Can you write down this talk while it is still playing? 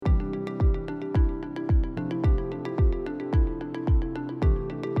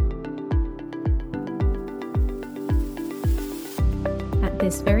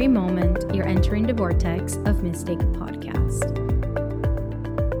this very moment, you're entering the vortex of Mystic Podcast.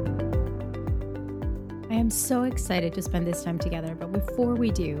 I am so excited to spend this time together, but before we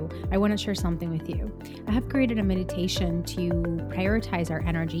do, I want to share something with you. I have created a meditation to prioritize our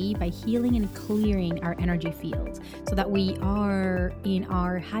energy by healing and clearing our energy field so that we are in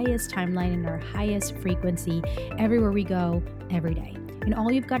our highest timeline, in our highest frequency, everywhere we go, every day. And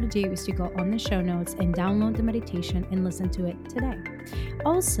all you've got to do is to go on the show notes and download the meditation and listen to it today.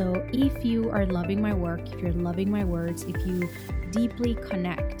 Also, if you are loving my work, if you're loving my words, if you deeply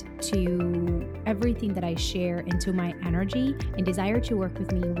connect to everything that I share and to my energy and desire to work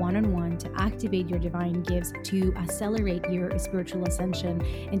with me one-on-one to activate your divine gifts, to accelerate your spiritual ascension,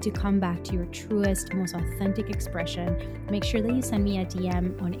 and to come back to your truest, most authentic expression, make sure that you send me a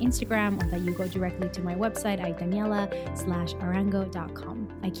DM on Instagram or that you go directly to my website at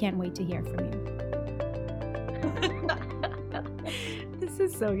daniela.arango.com. I can't wait to hear from you. This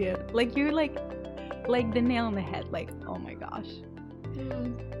is so good. Like you're like the nail on the head. Like, oh my gosh.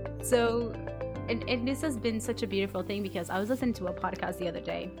 So, and this has been such a beautiful thing because I was listening to a podcast the other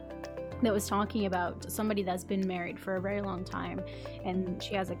day that was talking about somebody that's been married for a very long time and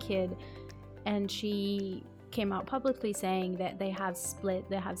she has a kid, and she came out publicly saying that they have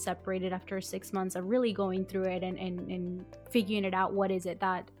separated after 6 months of really going through it and figuring it out. What is it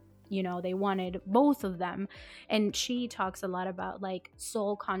that they wanted, both of them. And she talks a lot about like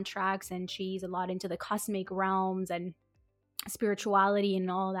soul contracts, and she's a lot into the cosmic realms and spirituality and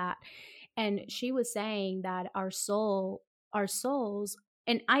all that. And she was saying that our souls,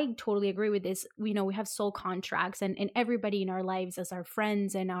 and I totally agree with this, we have soul contracts, and everybody in our lives as our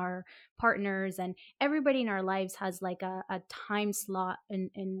friends and our partners, and everybody in our lives has like a time slot, and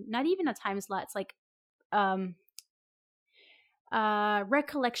not even a time slot, it's like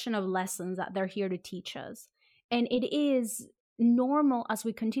recollection of lessons that they're here to teach us. And it is normal as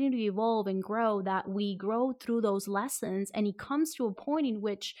we continue to evolve and grow that we grow through those lessons, and it comes to a point in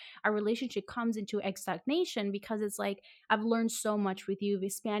which our relationship comes into stagnation because it's like, I've learned so much with you, you've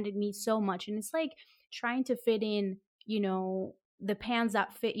expanded me so much, and it's like trying to fit in the pants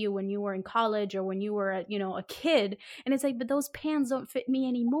that fit you when you were in college or when you were a kid, and it's like, but those pants don't fit me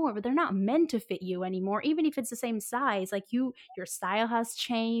anymore, but they're not meant to fit you anymore, even if it's the same size. Like your style has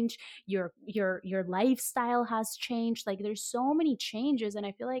changed, your lifestyle has changed, like there's so many changes. And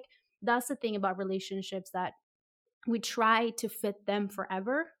I feel like that's the thing about relationships, that we try to fit them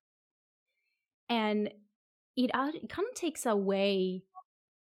forever, and it kind of takes away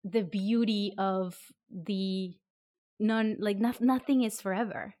the beauty of the nothing is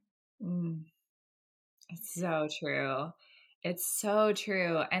forever. It's so true. It's so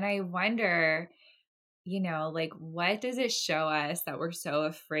true. And I wonder, like, what does it show us that we're so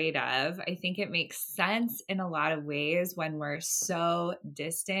afraid of? I think it makes sense in a lot of ways when we're so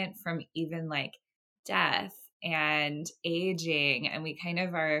distant from even like death and aging. And we kind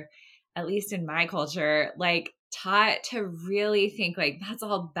of are, at least in my culture, like taught to really think like that's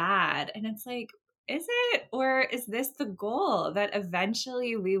all bad. And it's like, is it? Or is this the goal, that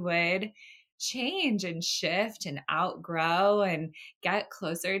eventually we would change and shift and outgrow and get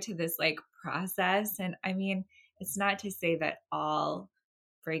closer to this like process? And I mean, it's not to say that all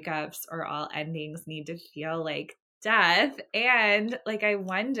breakups or all endings need to feel like death. And like, I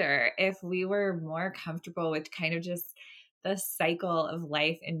wonder if we were more comfortable with kind of just the cycle of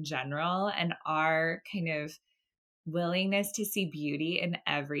life in general and our kind of willingness to see beauty in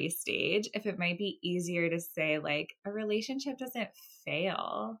every stage, if it might be easier to say like a relationship doesn't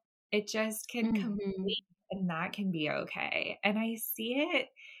fail, it just can complete, and that can be okay. And I see it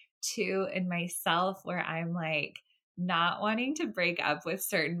too in myself, where I'm like not wanting to break up with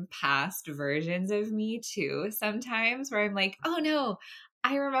certain past versions of me too sometimes, where I'm like, oh no,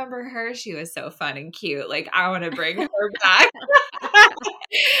 I remember her, she was so fun and cute, like I want to bring her back.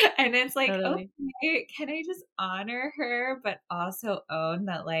 And it's like, totally. Okay, can I just honor her, but also own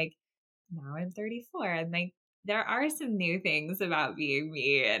that like now I'm 34 and like there are some new things about being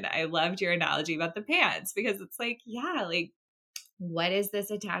me. And I loved your analogy about the pants, because it's like, yeah, like what is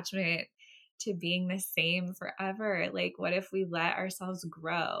this attachment to being the same forever? Like, what if we let ourselves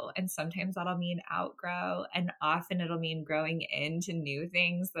grow? And sometimes that'll mean outgrow, and often it'll mean growing into new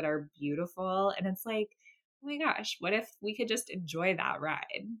things that are beautiful. And it's like, oh my gosh, what if we could just enjoy that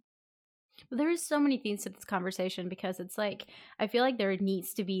ride? There's so many things to this conversation, because it's like, I feel like there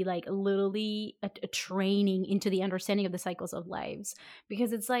needs to be like literally a training into the understanding of the cycles of lives,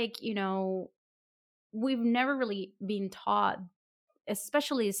 because it's like, we've never really been taught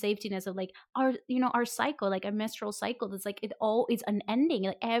especially the safetiness of like our, our cycle, like a menstrual cycle, that's like it all is an ending.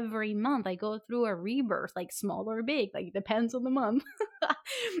 Like every month I go through a rebirth, like small or big, like it depends on the month,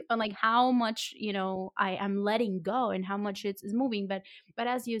 on like how much, I am letting go and how much it's moving. But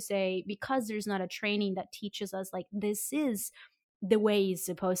as you say, because there's not a training that teaches us like this is the way it's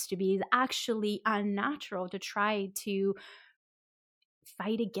supposed to be, is actually unnatural to try to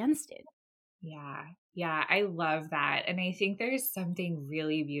fight against it. Yeah. Yeah. I love that. And I think there's something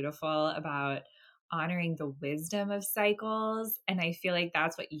really beautiful about honoring the wisdom of cycles. And I feel like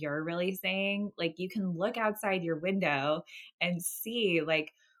that's what you're really saying. Like you can look outside your window and see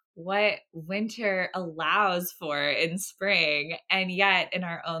like what winter allows for in spring. And yet in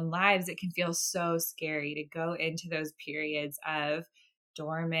our own lives, it can feel so scary to go into those periods of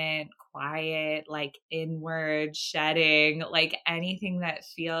dormant, quiet, like inward shedding, like anything that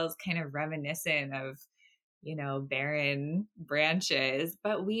feels kind of reminiscent of, barren branches.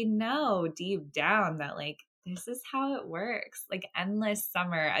 But we know deep down that like this is how it works. Like endless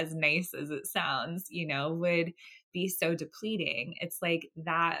summer, as nice as it sounds, would be so depleting. It's like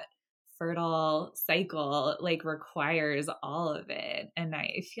that fertile cycle like requires all of it. And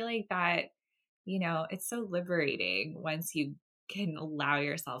I feel like that, it's so liberating once you can allow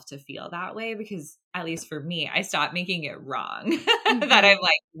yourself to feel that way, because at least for me, I stopped making it wrong that I'm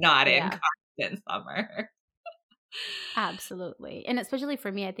like not in Yeah. constant summer. Absolutely. And especially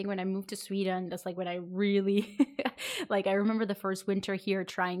for me, I think when I moved to Sweden, that's like when I really like I remember the first winter here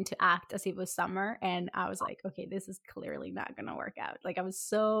trying to act as if it was summer, and I was like, okay, this is clearly not going to work out. Like I was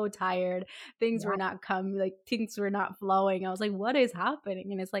so tired. Things Yeah, were not coming, like things were not flowing. I was like, what is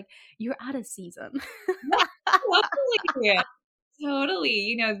happening? And it's like you're out of season. totally.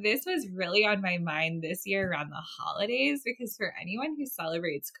 Totally. This was really on my mind this year around the holidays, because for anyone who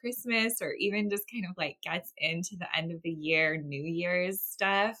celebrates Christmas or even just kind of like gets into the end of the year, New Year's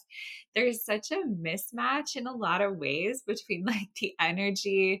stuff, there's such a mismatch in a lot of ways between like the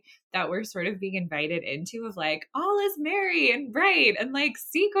energy that we're sort of being invited into of like all is merry and bright and like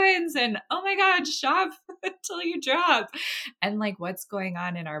sequins and oh my God, shop until you drop. And like what's going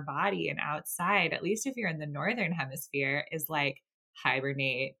on in our body and outside, at least if you're in the northern hemisphere, is like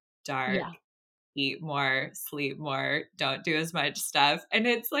hibernate, dark, Yeah. eat more, sleep more, don't do as much stuff. And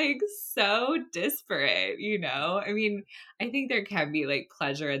it's like so disparate, I mean, I think there can be like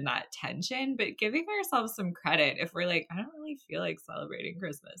pleasure in that tension, but giving ourselves some credit if we're like, I don't really feel like celebrating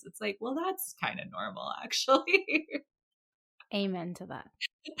Christmas. It's like, well, that's kind of normal, actually. Amen to that.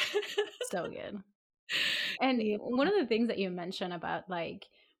 So good. And Yeah. one of the things that you mentioned about like,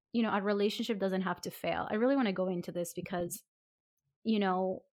 a relationship doesn't have to fail. I really want to go into this because, you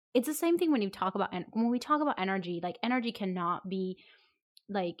know, it's the same thing when you talk about, and when we talk about energy, like energy cannot be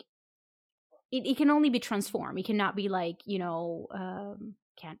like, it can only be transformed. It cannot be like,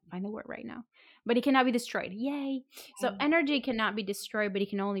 can't find the word right now, but it cannot be destroyed. Yay. So energy cannot be destroyed, but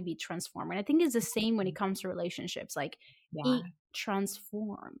it can only be transformed. And I think it's the same when it comes to relationships. Like Yeah. it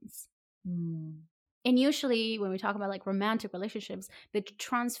transforms. Mm. And usually when we talk about like romantic relationships, they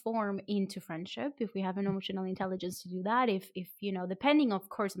transform into friendship if we have an emotional intelligence to do that, if depending of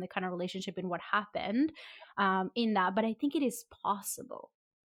course on the kind of relationship and what happened in that. But I think it is possible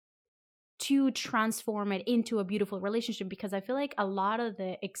to transform it into a beautiful relationship, because I feel like a lot of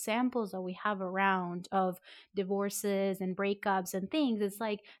the examples that we have around of divorces and breakups and things, it's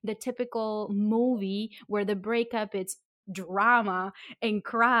like the typical movie where the breakup, it's drama and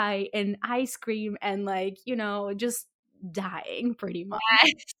cry and ice cream and like, just dying pretty much.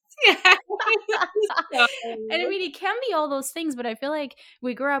 Yes. So, And I mean, it can be all those things, but I feel like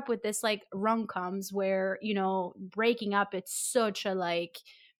we grew up with this like rom-coms where, breaking up, it's such a like,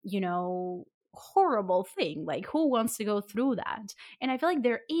 horrible thing. Like, who wants to go through that? And I feel like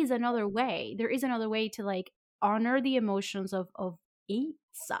there is another way. There is another way to like honor the emotions of it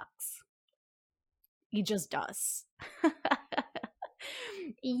sucks. It just does.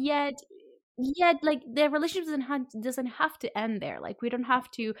 yet yet like the relationship doesn't have to end there. Like we don't have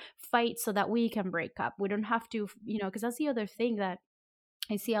to fight so that we can break up. We don't have to, because that's the other thing that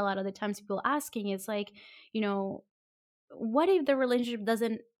I see a lot of the times people asking is like, what if the relationship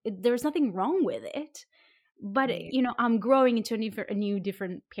doesn't, there's nothing wrong with it, but right. I'm growing into a new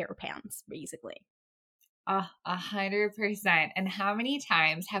different pair of pants basically. 100%. And how many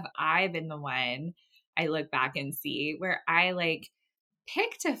times have I been the one I look back and see where I like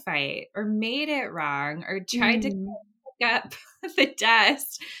picked a fight or made it wrong or tried to Mm. pick up the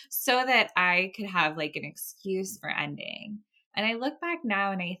dust so that I could have like an excuse for ending. And I look back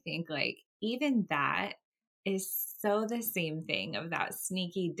now and I think like even that is so the same thing of that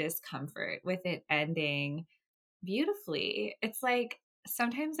sneaky discomfort with it ending beautifully. It's like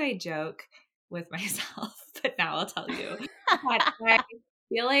sometimes I joke with myself, but now I'll tell you that I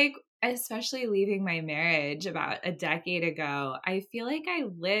feel like, especially leaving my marriage about a decade ago, I feel like I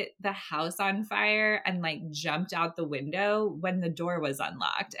lit the house on fire and like jumped out the window when the door was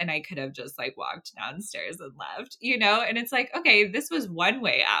unlocked and I could have just like walked downstairs and left, you know? And it's like, okay, this was one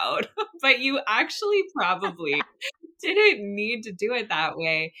way out, but you actually probably didn't need to do it that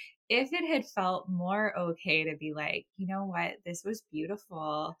way. If it had felt more okay to be like, you know what, this was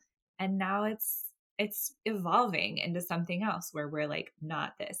beautiful. And now it's evolving into something else where we're like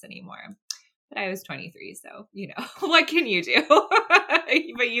not this anymore. But I was 23, so you know, what can you do?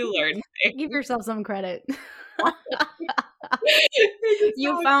 But you learned things. Give yourself some credit.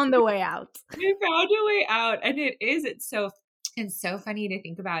 You So found the way out. you found a way out. And it's so funny to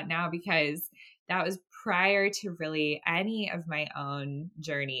think about now because that was prior to really any of my own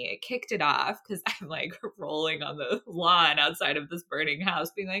journey. It kicked it off because I'm like rolling on the lawn outside of this burning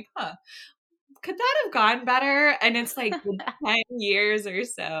house, being like, huh, could that have gone better? And it's like 10 years or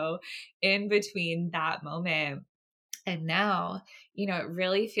so in between that moment. And now, you know, it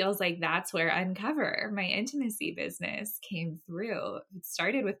really feels like that's where Uncover, my intimacy business, came through. It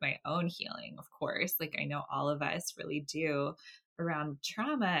started with my own healing, of course, like I know all of us really do around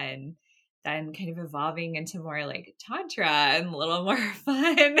trauma, and then kind of evolving into more like Tantra and a little more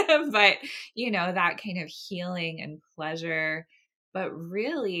fun. But, you know, that kind of healing and pleasure. But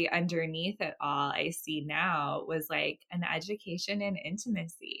really, underneath it all, I see now was like an education in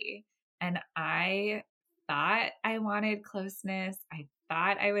intimacy. And I thought I wanted closeness. I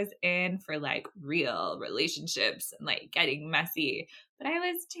thought I was in for like real relationships and like getting messy, but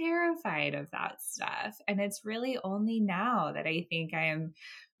I was terrified of that stuff. And it's really only now that I think I am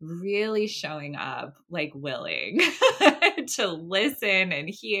really showing up like willing to listen and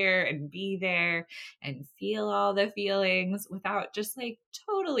hear and be there and feel all the feelings without just like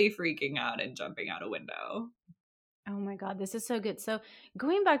totally freaking out and jumping out a window. Oh my God, this is so good. So,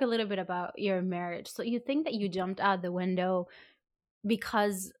 going back a little bit about your marriage. So, you think that you jumped out the window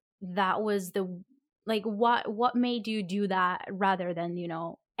because that was the like what made you do that rather than,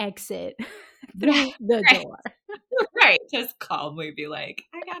 exit Yeah, through the right. door? Right. Just calmly be like,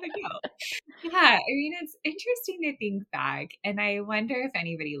 I gotta go. Yeah. I mean, it's interesting to think back. And I wonder if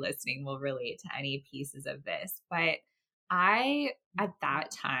anybody listening will relate to any pieces of this. But I, at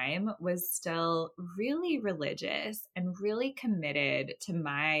that time, was still really religious and really committed to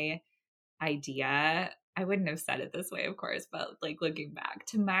my idea. I wouldn't have said it this way, of course, but like looking back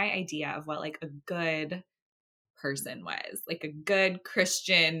to my idea of what like a good person was, like a good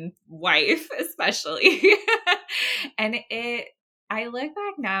Christian wife, especially. And I look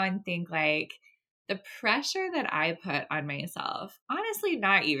back now and think like the pressure that I put on myself, honestly,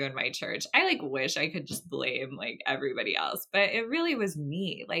 not even my church. I like wish I could just blame like everybody else, but it really was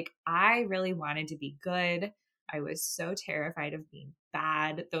me. Like I really wanted to be good. I was so terrified of being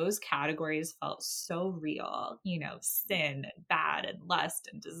bad. Those categories felt so real, you know, sin and bad and lust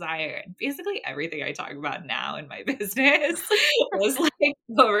and desire. And basically everything I talk about now in my business was like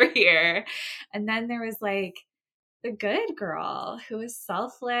over here. And then there was like the good girl who was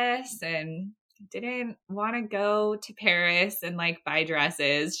selfless and didn't want to go to Paris and like buy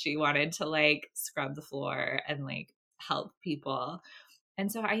dresses. She wanted to like scrub the floor and like help people.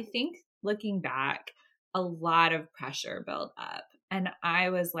 And so I think looking back, a lot of pressure built up. And I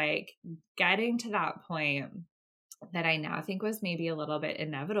was like getting to that point that I now think was maybe a little bit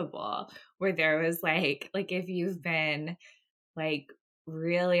inevitable, where there was like if you've been like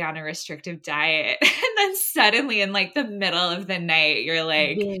really on a restrictive diet and then suddenly in like the middle of the night you're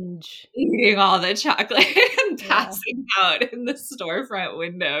like Binge. eating all the chocolate and passing out in the storefront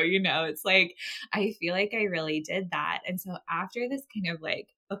window, you know, it's like I feel like I really did that. And so after this kind of like,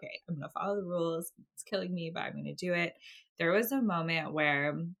 okay, I'm gonna follow the rules, it's killing me but I'm gonna do it, there was a moment where,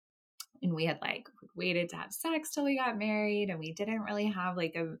 and we had like waited to have sex till we got married and we didn't really have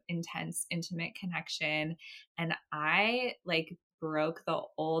like a intense intimate connection, and I like broke the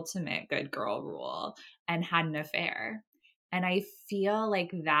ultimate good girl rule and had an affair. And I feel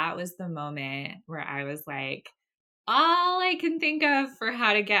like that was the moment where I was like, all I can think of for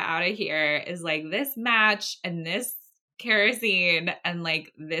how to get out of here is like this match and this kerosene and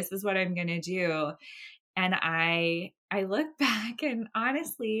like this is what I'm going to do. And I look back and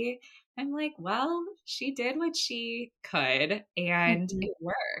honestly, I'm like, well, she did what she could and Mhm. it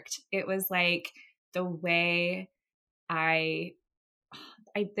worked. It was like the way I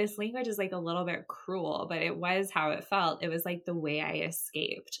this language is like a little bit cruel, but it was how it felt. It was like the way I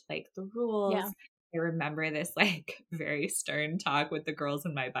escaped, like the rules. Yeah. I remember this like very stern talk with the girls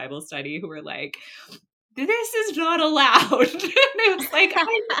in my Bible study who were like, this is not allowed. And I was like,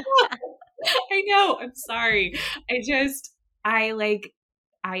 I know, I'm sorry. I just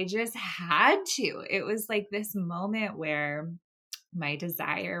had to. It was like this moment where my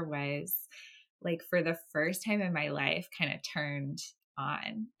desire was like for the first time in my life kind of turned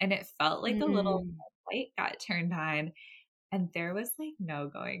on. And it felt like a little Mm. light got turned on and there was like no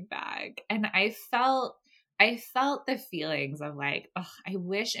going back. And I felt the feelings of like, oh, I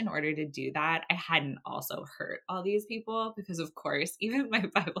wish in order to do that, I hadn't also hurt all these people because, of course, even my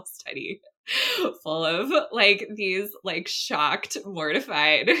Bible study full of like these like shocked,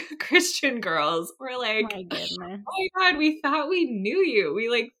 mortified Christian girls were like, My goodness. oh my God, we thought we knew you. We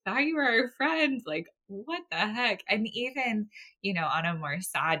like thought you were our friends. Like, what the heck? And even, on a more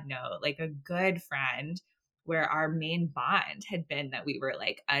sad note, like a good friend where our main bond had been that we were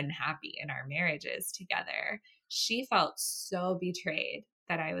like unhappy in our marriages together, she felt so betrayed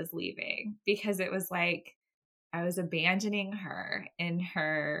that I was leaving because it was like I was abandoning her in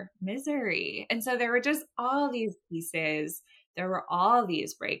her misery. And so there were just all these pieces. There were all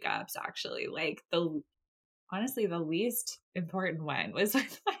these breakups, actually. Like honestly, the least important one was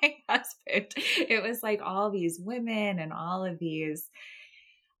with my husband. It was like all these women and all of these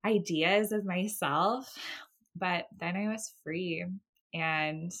ideas of myself. But then I was free.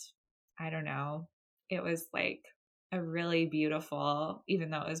 And I don't know, it was like a really beautiful, even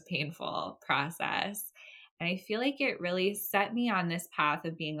though it was painful, process. And I feel like it really set me on this path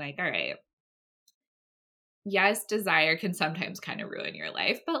of being like, all right, yes, desire can sometimes kind of ruin your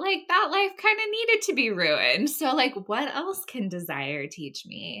life, but like that life kind of needed to be ruined. So, like, what else can desire teach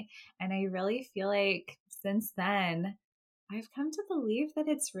me? And I really feel like since then, I've come to believe that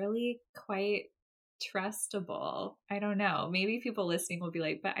it's really quite trustable. I don't know. Maybe people listening will be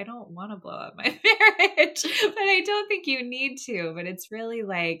like, but I don't want to blow up my marriage. But I don't think you need to. But it's really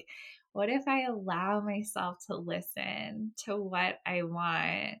like, what if I allow myself to listen to what I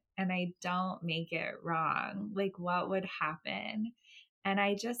want and I don't make it wrong? Like, what would happen? And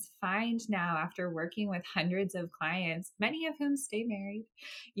I just find now, after working with hundreds of clients, many of whom stay married,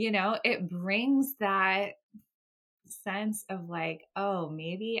 it brings that sense of like, oh,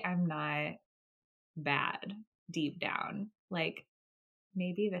 maybe I'm not bad deep down. Like,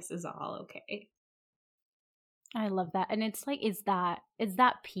 maybe this is all okay. I love that. And it's like, it's that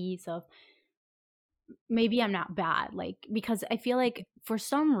piece of maybe I'm not bad. Like, because I feel like for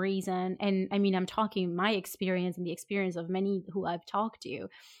some reason, and I mean, I'm talking my experience and the experience of many who I've talked to,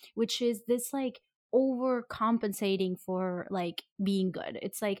 which is this like overcompensating for like being good.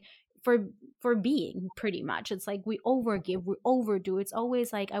 It's like for being pretty much. It's like we overgive, we overdo. It's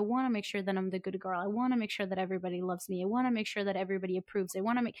always like I want to make sure that I'm the good girl. I want to make sure that everybody loves me. I want to make sure that everybody approves. I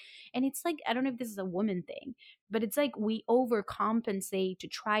want to make, and it's like I don't know if this is a woman thing, but it's like we overcompensate to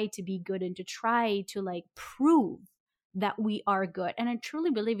try to be good and to try to like prove that we are good. And I truly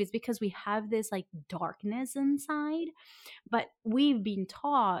believe it's because we have this like darkness inside, but we've been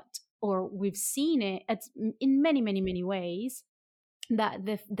taught or we've seen it in many many many ways that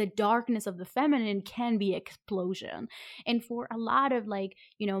the darkness of the feminine can be explosion. And for a lot of like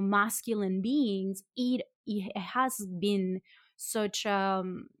masculine beings, it has been such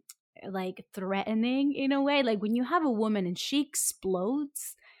like threatening in a way. Like when you have a woman and she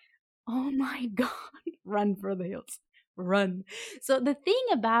explodes, oh my god, run for the hills, run. So the thing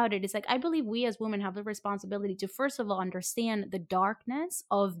about it is like I believe we as women have the responsibility to first of all understand the darkness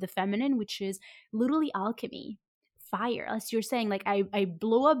of the feminine, which is literally alchemy, fire, as you're saying. Like I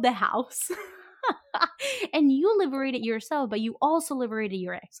blow up the house and you liberated yourself, but you also liberated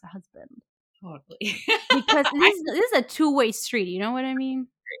your ex-husband, Totally. because I this is a two-way street, you know what I mean?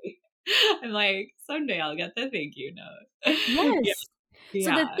 agree. I'm like, someday I'll get the thank you note. Yeah. Yes. So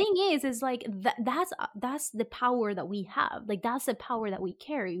the Yeah. thing is like that's the power that we have. Like that's the power that we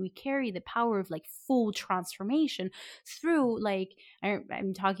carry. We carry the power of like full transformation through like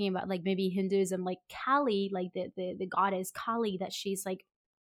I'm talking about like maybe Hinduism, like Kali, like the goddess Kali, that she's like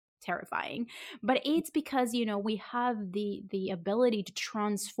terrifying. But it's because we have the ability to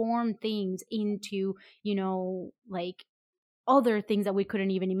transform things into like other things that we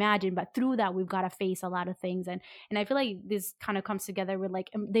couldn't even imagine. But through that we've got to face a lot of things. And I feel like this kind of comes together with like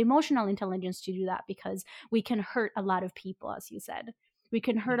the emotional intelligence to do that, because we can hurt a lot of people, as you said. We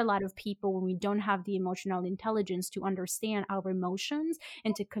can hurt a lot of people when we don't have the emotional intelligence to understand our emotions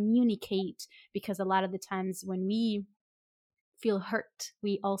and to communicate, because a lot of the times when we feel hurt,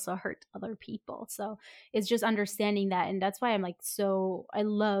 we also hurt other people. So it's just understanding that. And that's why I'm like, so I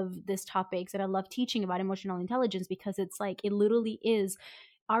love this topics and I love teaching about emotional intelligence, because it's like it literally is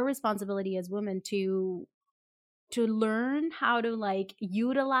our responsibility as women to to learn how to like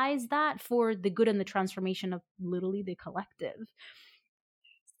utilize that for the good and the transformation of literally the collective.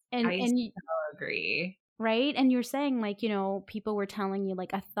 And I and so agree. right, and you're saying like, you know, people were telling you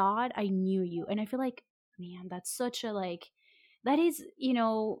like, I thought I knew you, and I feel like, man, that's such a like, that is, you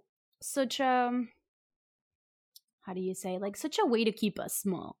know, such a, how do you say, like such a way to keep us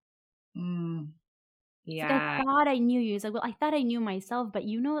small. Mm, It's like, I yeah. thought I knew you. It's like, well, I thought I knew myself, but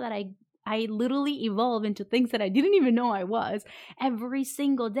you know that I literally evolve into things that I didn't even know I was every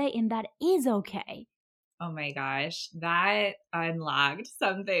single day, and that is okay. Oh my gosh, that unlocked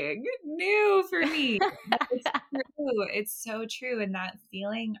something new for me. It's true. It's so true. And that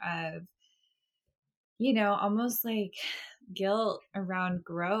feeling of, almost like guilt around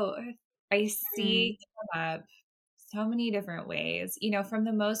growth, I Mm, see come up so many different ways, from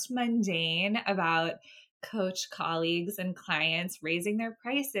the most mundane about coach colleagues and clients raising their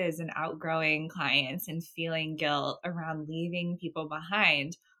prices and outgrowing clients and feeling guilt around leaving people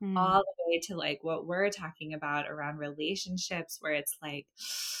behind, mm, all the way to like what we're talking about around relationships, where it's like,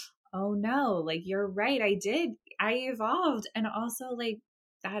 oh no, like you're right, I evolved. And also, like,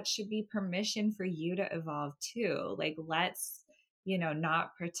 that should be permission for you to evolve too. Like, let's,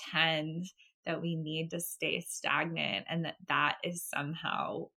 not pretend that we need to stay stagnant and that is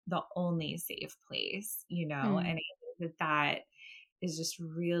somehow the only safe place, mm. and I think that is just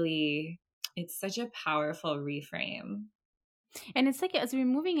really, it's such a powerful reframe. And it's like as we're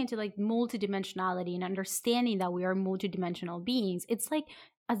moving into like multidimensionality and understanding that we are multidimensional beings, it's like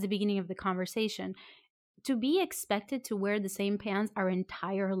at the beginning of the conversation, to be expected to wear the same pants our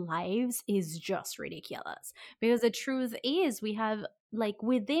entire lives is just ridiculous. Because the truth is, we have like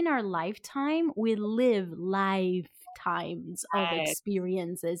within our lifetime, we live lifetimes of Yes.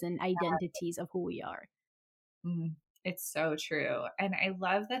 experiences and identities of who we are. Mm, it's so true. And I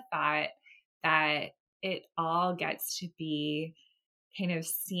love the thought that it all gets to be kind of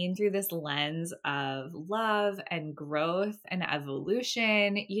seen through this lens of love and growth and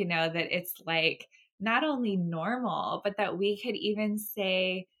evolution, that it's like not only normal, but that we could even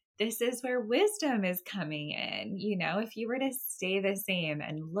say, this is where wisdom is coming in. If you were to stay the same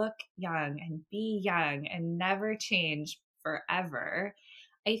and look young and be young and never change forever,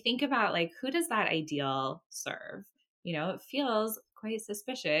 I think about like, who does that ideal serve? It feels quite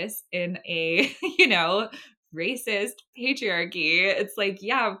suspicious in a, racist patriarchy. It's like,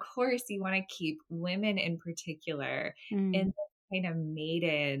 yeah, of course you want to keep women in particular in Mm, this kind of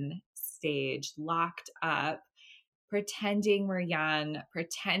maiden stage, locked up, pretending we're young,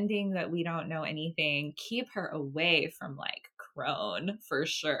 pretending that we don't know anything, keep her away from like crone for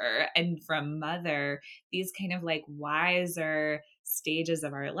sure, and from mother, these kind of like wiser stages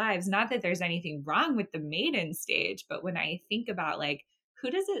of our lives. Not that there's anything wrong with the maiden stage, but when I think about like,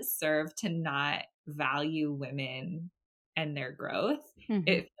 who does it serve to not value women and their growth? mhm.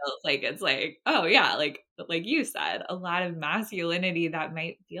 It feels like it's like, oh yeah, like you said, a lot of masculinity that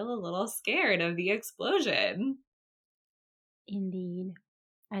might feel a little scared of the explosion. Indeed.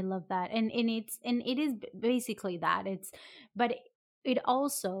 I love that. And it's and it is basically that. It's but it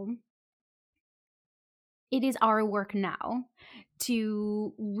also, it is our work now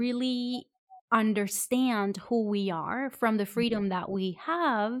to really understand who we are from the freedom that we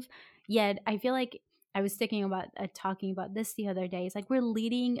have. Yet I feel like I was thinking about talking about this the other day. It's like we're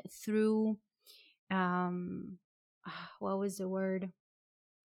leading through um what was the word,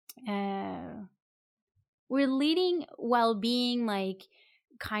 uh we're leading while being like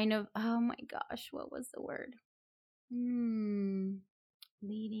kind of, oh my gosh, what was the word, hmm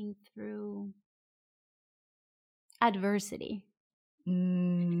leading through adversity.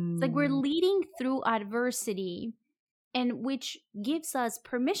 It's like we're Mm, leading through adversity, and which gives us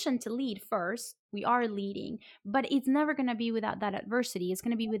permission to lead first. We are leading, but it's never going to be without that adversity. It's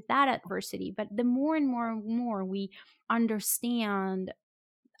going to be with that adversity. But the more and more and more we understand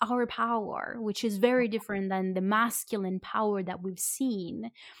our power, which is very different than the masculine power that we've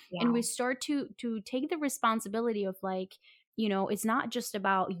seen, and we yeah. start to take the responsibility of like, you know, it's not just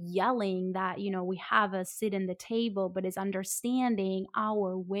about yelling that, you know, we have a sit in the table, but it's understanding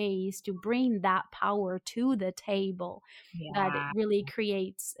our ways to bring that power to the table that Yeah. really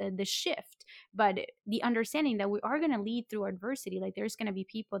creates the shift. But the understanding that we are going to lead through adversity, like there's going to be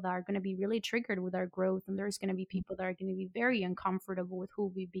people that are going to be really triggered with our growth, and there's going to be people that are going to be very uncomfortable with who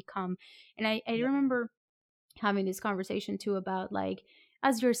we become. And I Yeah. remember having this conversation too about like,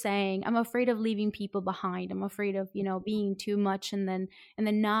 as you're saying, I'm afraid of leaving people behind. I'm afraid of, you know, being too much, and then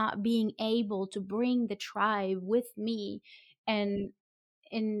not being able to bring the tribe with me. And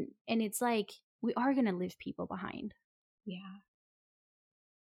and it's like we are going to leave people behind. Yeah.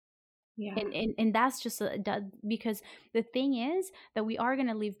 Yeah. And that's just because the thing is that we are going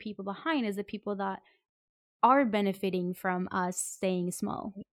to leave people behind as the people that are benefiting from us staying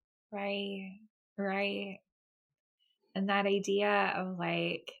small. Right. Right. And that idea of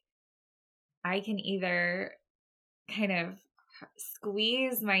like, I can either kind of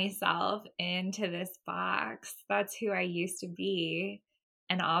squeeze myself into this box. That's who I used to be.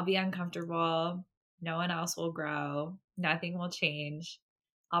 And I'll be uncomfortable. No one else will grow. Nothing will change.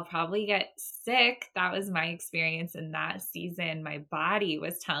 I'll probably get sick. That was my experience in that season. My body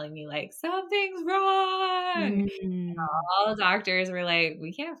was telling me, like, something's wrong. Mm. All doctors were like,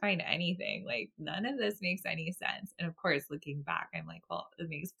 we can't find anything. Like, none of this makes any sense. And of course, looking back, I'm like, well, it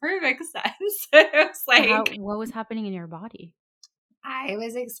makes perfect sense. It's So like, what was happening in your body? I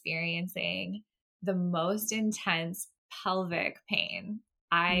was experiencing the most intense pelvic pain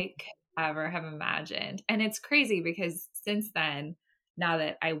I could ever have imagined. And it's crazy because since then, now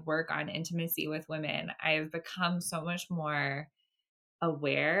that I work on intimacy with women, I've become so much more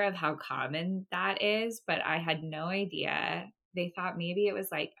aware of how common that is, but I had no idea. They thought maybe it was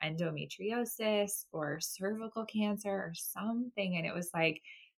like endometriosis or cervical cancer or something. And it was like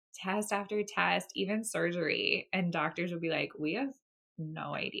test after test, even surgery. And doctors would be like, we have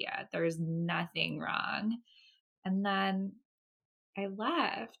no idea. There's nothing wrong. And then I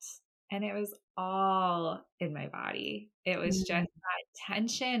left and it was all in my body. It was just Mm. that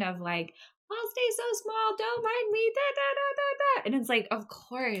tension of like, I'll stay so small, don't mind me, da, da, da, da, da. And it's like, of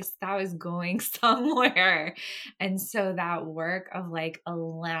course, that was going somewhere. And so that work of like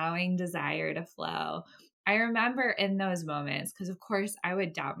allowing desire to flow. I remember in those moments, because of course I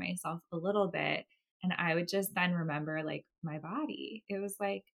would doubt myself a little bit. And I would just then remember like my body. It was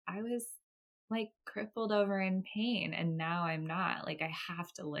like I was like crippled over in pain and now I'm not. Like I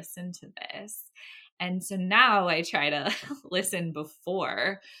have to listen to this. And so now I try to listen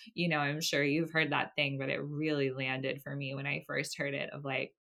before, I'm sure you've heard that thing, but it really landed for me when I first heard it of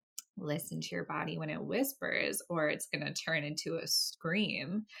like, listen to your body when it whispers or it's going to turn into a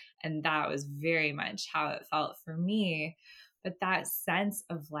scream. And that was very much how it felt for me. But that sense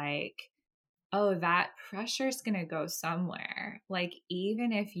of like, oh, that pressure is going to go somewhere. Like,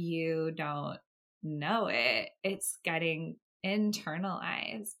 even if you don't know it, it's getting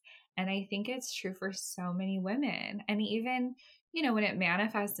internalized. And I think it's true for so many women. And even, when it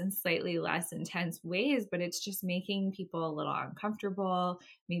manifests in slightly less intense ways, but it's just making people a little uncomfortable,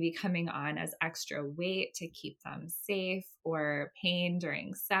 maybe coming on as extra weight to keep them safe or pain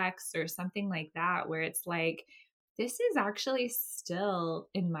during sex or something like that, where it's like, this is actually still,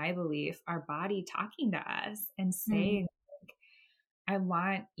 in my belief, our body talking to us and Mm. saying, I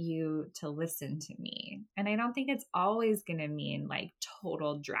want you to listen to me. And I don't think it's always going to mean like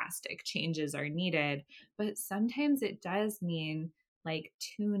total drastic changes are needed, but sometimes it does mean like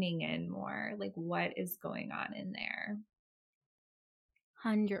tuning in more, like what is going on in there.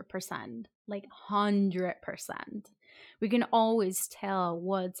 100%. Like 100%. We can always tell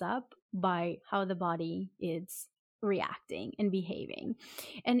what's up by how the body is reacting and behaving.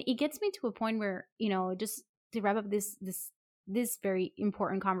 And it gets me to a point where, just to wrap up this very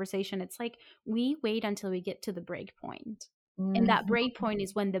important conversation, it's like we wait until we get to the break point. And that Mhm. break point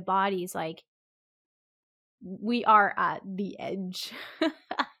is when the body is like, we are at the edge.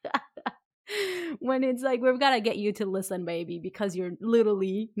 When it's like, we've got to get you to listen, baby, because you're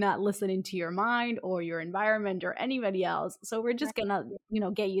literally not listening to your mind or your environment or anybody else. So we're just gonna,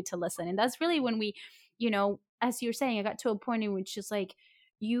 get you to listen. And that's really when we, as you're saying, I got to a point in which just like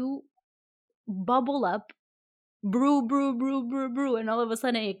you bubble up, brew, brew, brew, brew, brew, and all of a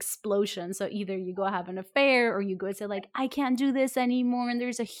sudden explosion. So either you go have an affair or you go say like, I can't do this anymore, and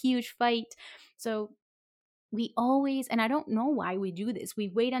there's a huge fight. So we always, and I don't know why we do this, we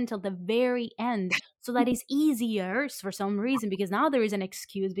wait until the very end so that it's easier for some reason, because now there is an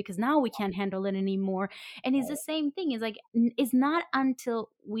excuse, because now we can't handle it anymore. And it's the same thing. It's like, it's not until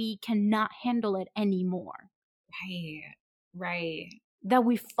we cannot handle it anymore Right. Right. that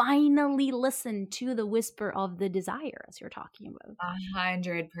we finally listen to the whisper of the desire, as you're talking about.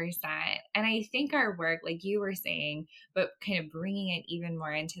 100%. And I think our work, like you were saying, but kind of bringing it even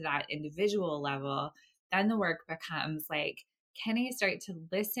more into that individual level, then the work becomes like, can I start to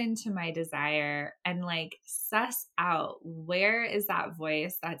listen to my desire and like suss out where is that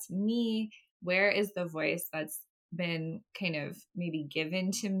voice that's me? Where is the voice that's been kind of maybe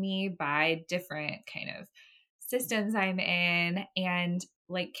given to me by different kind of systems I'm in? And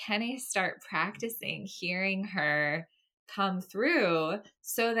like, can I start practicing hearing her come through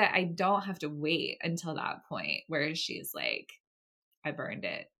so that I don't have to wait until that point where she's like, I burned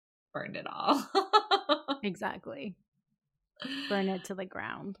it all. Exactly. Burn it to the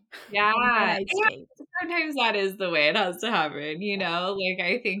ground. Yeah. And then I Yeah. escape. Sometimes that is the way it has to happen, you know? Like,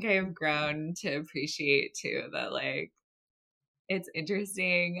 I think I've grown to appreciate too that, like, it's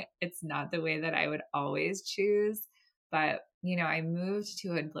interesting. It's not the way that I would always choose, but, you know, I moved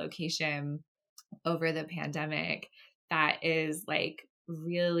to a location over the pandemic that is like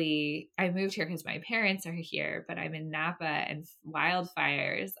really, I moved here because my parents are here, but I'm in Napa and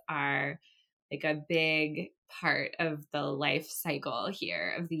wildfires are like a big part of the life cycle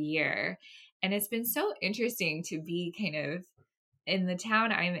here of the year. And it's been so interesting to be kind of in the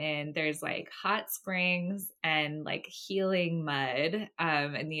town I'm in. There's like hot springs and like healing mud,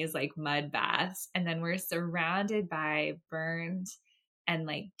 and these like mud baths. And then we're surrounded by burned and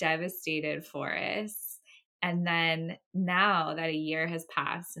like devastated forests. And then now that a year has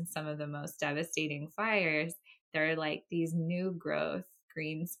passed and some of the most devastating fires, there are like these new growth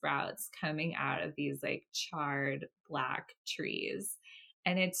green sprouts coming out of these like charred black trees.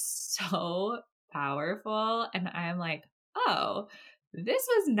 And it's so powerful. And I'm like, oh, this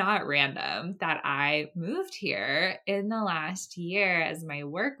was not random that I moved here in the last year as my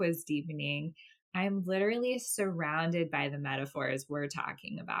work was deepening. I'm literally surrounded by the metaphors we're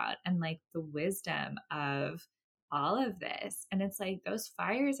talking about and like the wisdom of all of this. And it's like those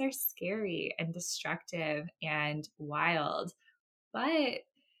fires are scary and destructive and wild, but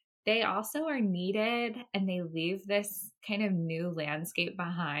they also are needed and they leave this kind of new landscape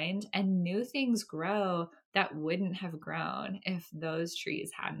behind, and new things grow that wouldn't have grown if those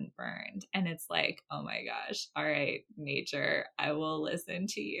trees hadn't burned. And it's like, oh my gosh, all right, nature, I will listen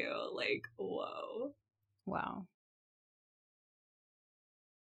to you. Like, whoa. Wow.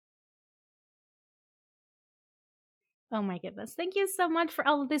 Oh my goodness. Thank you so much for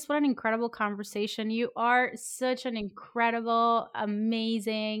all of this. What an incredible conversation. You are such an incredible,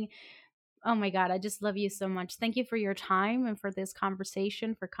 amazing. Oh my God, I just love you so much. Thank you for your time and for this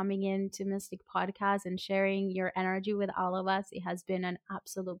conversation, for coming in to Mystic Podcast and sharing your energy with all of us. It has been an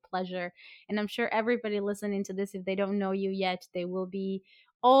absolute pleasure. And I'm sure everybody listening to this, if they don't know you yet, they will be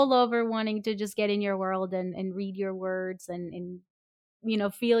all over wanting to just get in your world and read your words and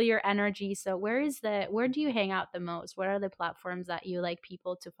feel your energy. So where do you hang out the most? What are the platforms that you like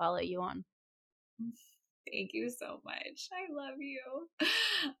people to follow you on? Thank you so much. I love you.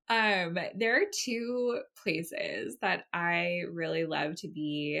 There are two places that I really love to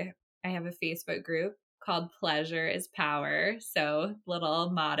be. I have a Facebook group called Pleasure is Power. So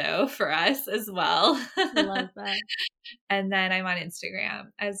little motto for us as well. Love that. And then I'm on Instagram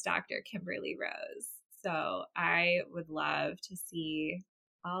as Dr. Kimberly Rose. So I would love to see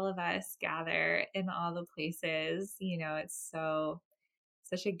all of us gather in all the places. You know, it's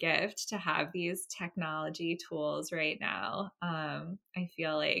such a gift to have these technology tools right now. I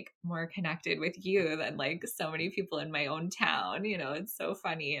feel like more connected with you than like so many people in my own town. You know, it's so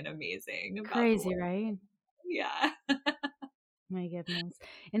funny and amazing. Crazy, right? Yeah. My goodness.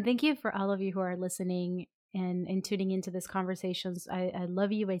 And thank you for all of you who are listening and tuning into this conversations. I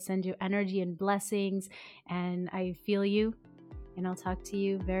love you. I send you energy and blessings, and I feel you. And I'll talk to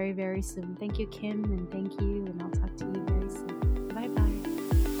you very, very soon. Thank you, Kim, and thank you. And I'll talk to you very soon. Bye-bye.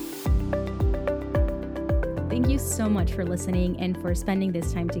 Thank you so much for listening and for spending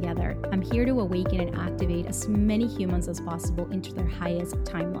this time together. I'm here to awaken and activate as many humans as possible into their highest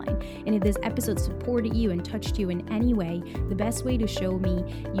timeline. And if this episode supported you and touched you in any way, the best way to show me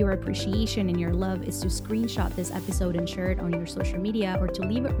your appreciation and your love is to screenshot this episode and share it on your social media, or to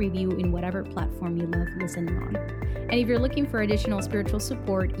leave a review in whatever platform you love listening on. And if you're looking for additional spiritual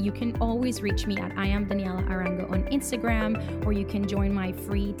support, you can always reach me at I am Daniela Arango on Instagram, or you can join my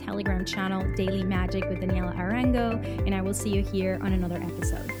free Telegram channel, Daily Magic with Daniela Arango, and I will see you here on another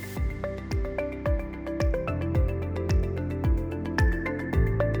episode.